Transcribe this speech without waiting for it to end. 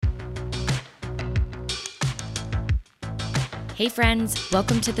Hey friends,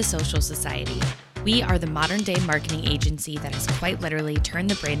 welcome to The Social Society. We are the modern day marketing agency that has quite literally turned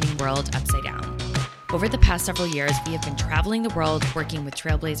the branding world upside down. Over the past several years, we have been traveling the world working with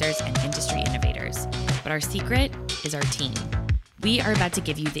trailblazers and industry innovators. But our secret is our team. We are about to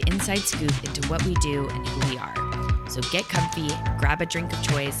give you the inside scoop into what we do and who we are. So get comfy, grab a drink of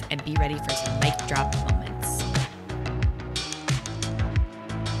choice, and be ready for some mic drop moments.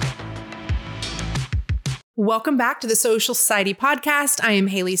 Welcome back to the Social Society podcast. I am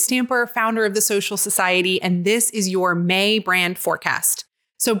Haley Stamper, founder of the Social Society, and this is your May brand forecast.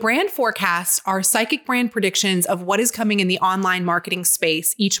 So brand forecasts are psychic brand predictions of what is coming in the online marketing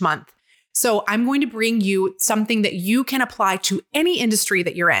space each month. So I'm going to bring you something that you can apply to any industry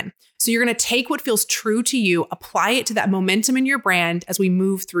that you're in. So you're going to take what feels true to you, apply it to that momentum in your brand as we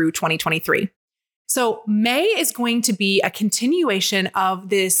move through 2023. So May is going to be a continuation of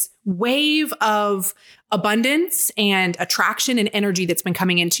this wave of abundance and attraction and energy that's been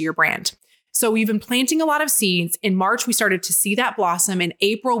coming into your brand. So we've been planting a lot of seeds. In March, we started to see that blossom. In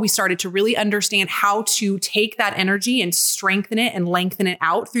April, we started to really understand how to take that energy and strengthen it and lengthen it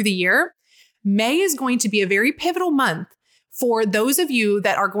out through the year. May is going to be a very pivotal month for those of you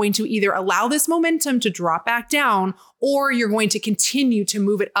that are going to either allow this momentum to drop back down, or you're going to continue to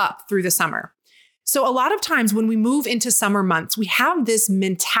move it up through the summer. So a lot of times when we move into summer months, we have this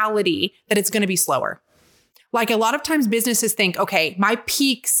mentality that it's going to be slower. Like a lot of times businesses think, okay, my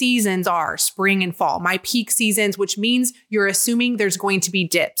peak seasons are spring and fall, my peak seasons, which means you're assuming there's going to be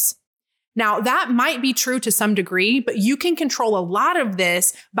dips. Now that might be true to some degree, but you can control a lot of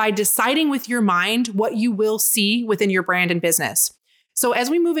this by deciding with your mind what you will see within your brand and business. So as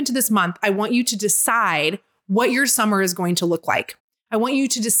we move into this month, I want you to decide what your summer is going to look like. I want you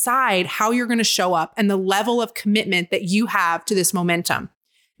to decide how you're going to show up and the level of commitment that you have to this momentum.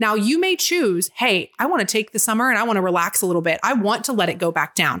 Now, you may choose, hey, I want to take the summer and I want to relax a little bit. I want to let it go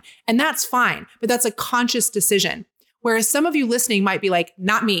back down. And that's fine, but that's a conscious decision. Whereas some of you listening might be like,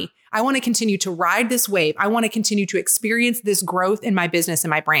 not me. I want to continue to ride this wave. I want to continue to experience this growth in my business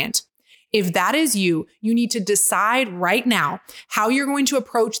and my brand. If that is you, you need to decide right now how you're going to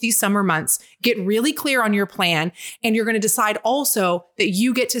approach these summer months, get really clear on your plan, and you're going to decide also that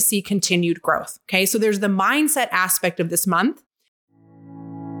you get to see continued growth. Okay, so there's the mindset aspect of this month.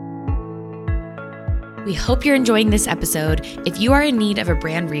 We hope you're enjoying this episode. If you are in need of a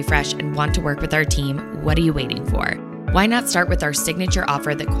brand refresh and want to work with our team, what are you waiting for? Why not start with our signature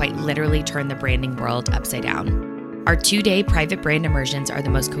offer that quite literally turned the branding world upside down? Our 2-day private brand immersions are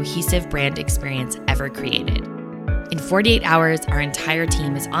the most cohesive brand experience ever created. In 48 hours, our entire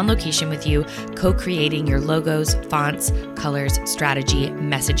team is on location with you, co-creating your logos, fonts, colors, strategy,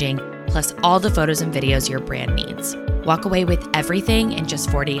 messaging, plus all the photos and videos your brand needs. Walk away with everything in just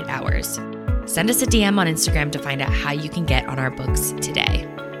 48 hours. Send us a DM on Instagram to find out how you can get on our books today.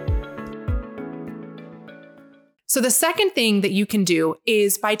 So the second thing that you can do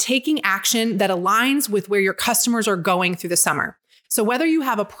is by taking action that aligns with where your customers are going through the summer. So whether you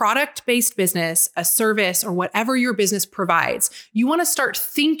have a product-based business, a service, or whatever your business provides, you want to start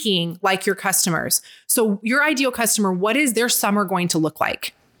thinking like your customers. So your ideal customer, what is their summer going to look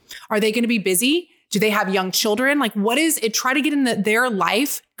like? Are they going to be busy? Do they have young children? Like what is it? Try to get in their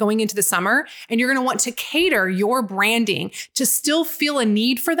life going into the summer. And you're going to want to cater your branding to still feel a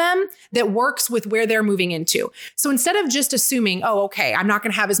need for them that works with where they're moving into. So instead of just assuming, oh, okay, I'm not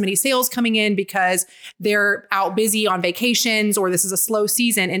going to have as many sales coming in because they're out busy on vacations or this is a slow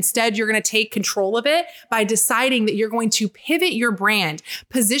season. Instead, you're going to take control of it by deciding that you're going to pivot your brand,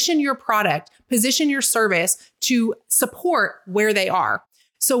 position your product, position your service to support where they are.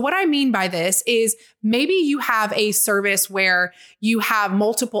 So what I mean by this is maybe you have a service where you have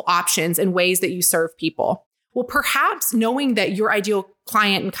multiple options and ways that you serve people. Well, perhaps knowing that your ideal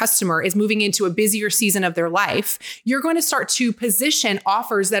client and customer is moving into a busier season of their life, you're going to start to position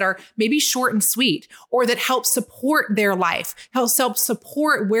offers that are maybe short and sweet, or that help support their life, help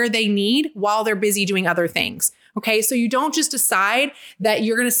support where they need while they're busy doing other things. Okay, so you don't just decide that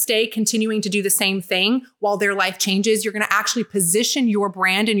you're going to stay continuing to do the same thing while their life changes. You're going to actually position your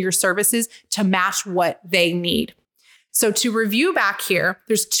brand and your services to match what they need. So to review back here,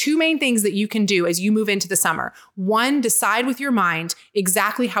 there's 2 main things that you can do as you move into the summer. 1, decide with your mind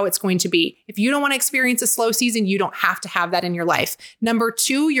exactly how it's going to be. If you don't want to experience a slow season, you don't have to have that in your life. Number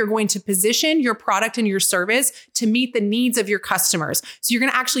 2, you're going to position your product and your service to meet the needs of your customers. So you're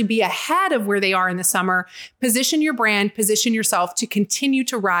going to actually be ahead of where they are in the summer. Position your brand, position yourself to continue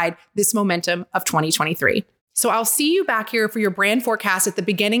to ride this momentum of 2023. So I'll see you back here for your brand forecast at the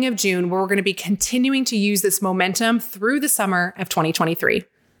beginning of June, where we're going to be continuing to use this momentum through the summer of 2023.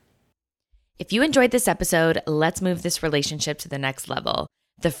 If you enjoyed this episode, let's move this relationship to the next level.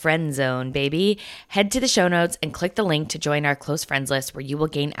 The friend zone, baby. Head to the show notes and click the link to join our close friends list where you will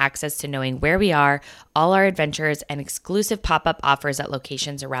gain access to knowing where we are, all our adventures, and exclusive pop-up offers at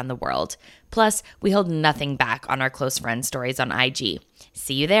locations around the world. Plus, we hold nothing back on our close friend stories on IG.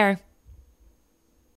 See you there.